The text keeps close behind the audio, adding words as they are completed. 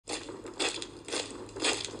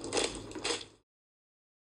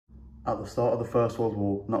At the start of the First World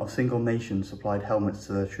War, not a single nation supplied helmets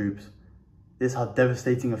to their troops. This had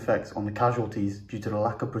devastating effects on the casualties due to the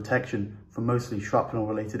lack of protection from mostly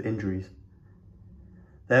shrapnel-related injuries.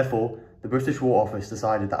 Therefore, the British War Office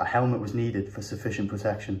decided that a helmet was needed for sufficient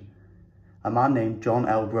protection. A man named John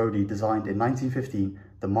L. Brodie designed in 1915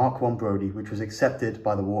 the Mk2 Brodie, which was accepted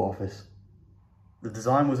by the War Office. The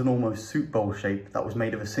design was an almost soup bowl shape that was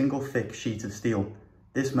made of a single thick sheet of steel.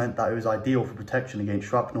 This meant that it was ideal for protection against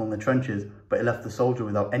shrapnel in the trenches, but it left the soldier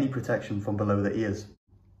without any protection from below the ears.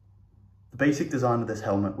 The basic design of this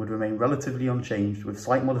helmet would remain relatively unchanged, with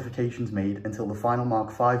slight modifications made until the final Mark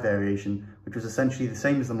V variation, which was essentially the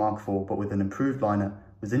same as the Mark IV but with an improved liner,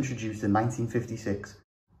 was introduced in 1956.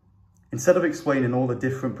 Instead of explaining all the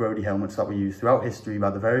different Brodie helmets that were used throughout history by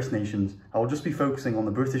the various nations, I will just be focusing on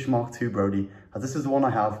the British Mk2 Brodie, as this is the one I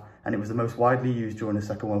have and it was the most widely used during the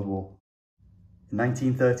Second World War. In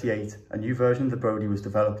 1938, a new version of the Brodie was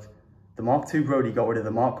developed. The Mk2 Brodie got rid of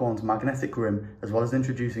the Mark I's magnetic rim, as well as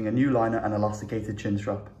introducing a new liner and elasticated chin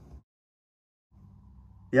strap.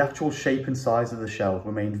 The actual shape and size of the shell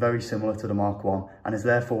remained very similar to the Mark I and is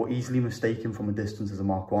therefore easily mistaken from a distance as a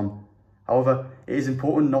Mark I. However, it is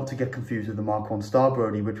important not to get confused with the Mark I Star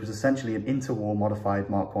Brodie, which was essentially an interwar modified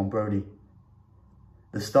Mark I Brodie.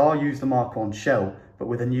 The Star used the Mark I shell, but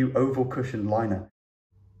with a new oval cushioned liner.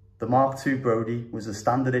 The Mk2 Brodie was a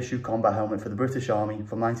standard issue combat helmet for the British Army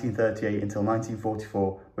from 1938 until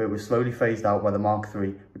 1944, where it was slowly phased out by the Mark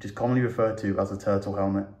III, which is commonly referred to as a turtle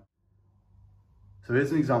helmet. So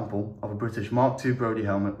here's an example of a British Mk2 Brodie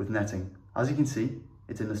helmet with netting. As you can see,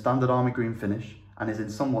 it's in the standard army green finish and is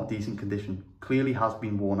in somewhat decent condition, clearly has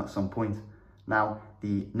been worn at some point. Now,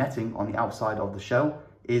 the netting on the outside of the shell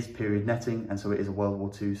is period netting, and so it is a World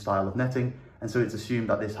War II style of netting, and so it's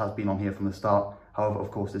assumed that this has been on here from the start. However,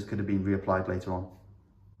 of course, this could have been reapplied later on.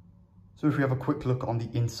 So if we have a quick look on the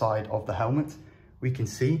inside of the helmet, we can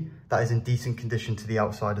see that is in decent condition to the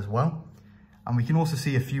outside as well. And we can also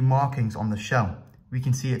see a few markings on the shell. We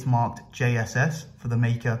can see it's marked JSS for the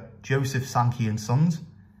maker Joseph Sankey and Sons.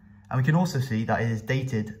 And we can also see that it is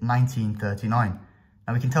dated 1939.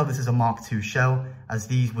 Now we can tell this is a Mark II shell, as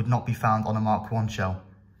these would not be found on a Mark I shell.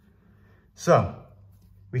 So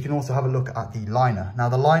we can also have a look at the liner. Now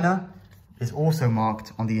the liner is also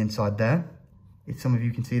marked on the inside there. If some of you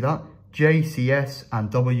can see that, JCS and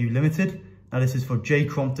W Limited. Now this is for J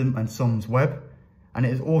Crompton and Sons Web, and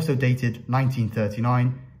it is also dated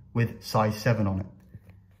 1939 with size 7 on it.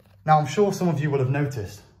 Now I'm sure some of you will have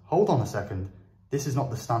noticed, hold on a second, this is not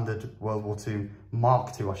the standard World War II,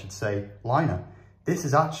 Mark II I should say, liner. This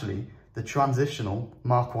is actually the transitional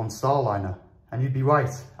Mark I Star liner, and you'd be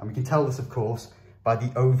right, and we can tell this of course by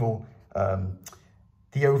the oval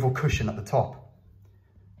cushion at the top.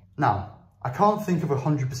 Now, I can't think of a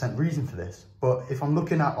 100% reason for this, but if I'm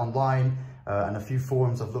looking at online and a few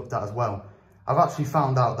forums I've looked at as well, I've actually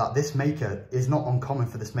found out that this maker is not uncommon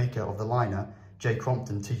for this maker of the liner, J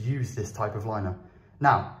Crompton, to use this type of liner.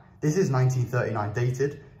 Now, this is 1939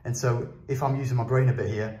 dated, and so if I'm using my brain a bit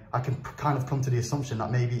here, I can kind of come to the assumption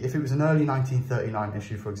that maybe if it was an early 1939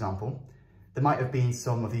 issue, for example, there might have been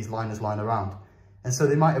some of these liners lying around. And so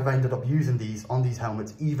they might have ended up using these on these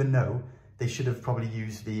helmets, even though they should have probably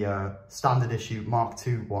used the standard issue Mark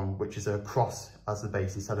II one, which is a cross as the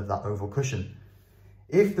base instead of that oval cushion.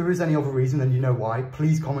 If there is any other reason and you know why,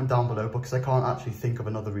 please comment down below, because I can't actually think of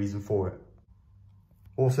another reason for it.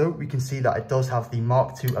 Also, we can see that it does have the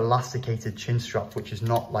Mark II elasticated chin strap, which is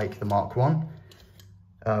not like the Mark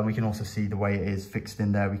I. We can also see the way it is fixed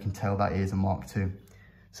in there. We can tell that it is a Mark II.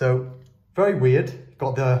 So, very weird.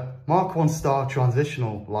 Got the Mark I Star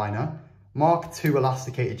transitional liner, Mark II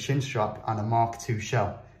elasticated chin strap, and a Mark II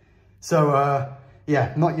shell. So,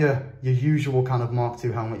 yeah, not your usual kind of Mark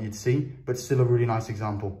II helmet you'd see, but still a really nice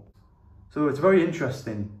example. So it's very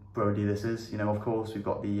interesting Brodie this is. You know, of course, we've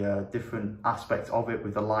got the different aspects of it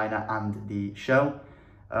with the liner and the shell.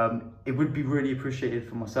 It would be really appreciated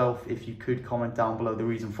for myself if you could comment down below the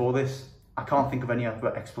reason for this. I can't think of any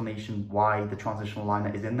other explanation why the transitional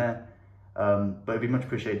liner is in there. But it'd be much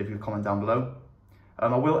appreciated if you comment down below.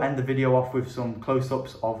 I will end the video off with some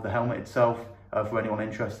close-ups of the helmet itself for anyone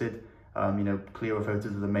interested, you know, clearer photos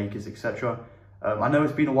of the makers, etc. I know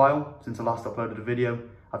it's been a while since I last uploaded a video.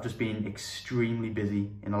 I've just been extremely busy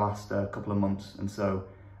in the last couple of months, and so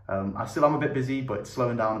I still am a bit busy, but it's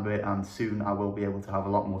slowing down a bit, and soon I will be able to have a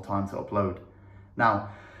lot more time to upload. Now,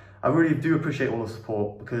 I really do appreciate all the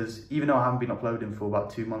support, because even though I haven't been uploading for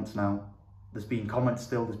about 2 months now, there's been comments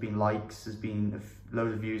still, there's been likes, there's been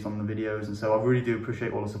loads of views on the videos, and so I really do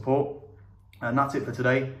appreciate all the support. And that's it for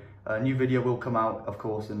today. A new video will come out, of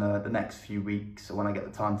course, in the next few weeks when I get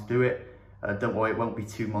the time to do it. Don't worry, it won't be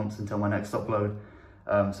 2 months until my next upload.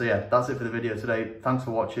 So yeah, that's it for the video today. Thanks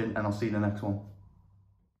for watching, and I'll see you in the next one.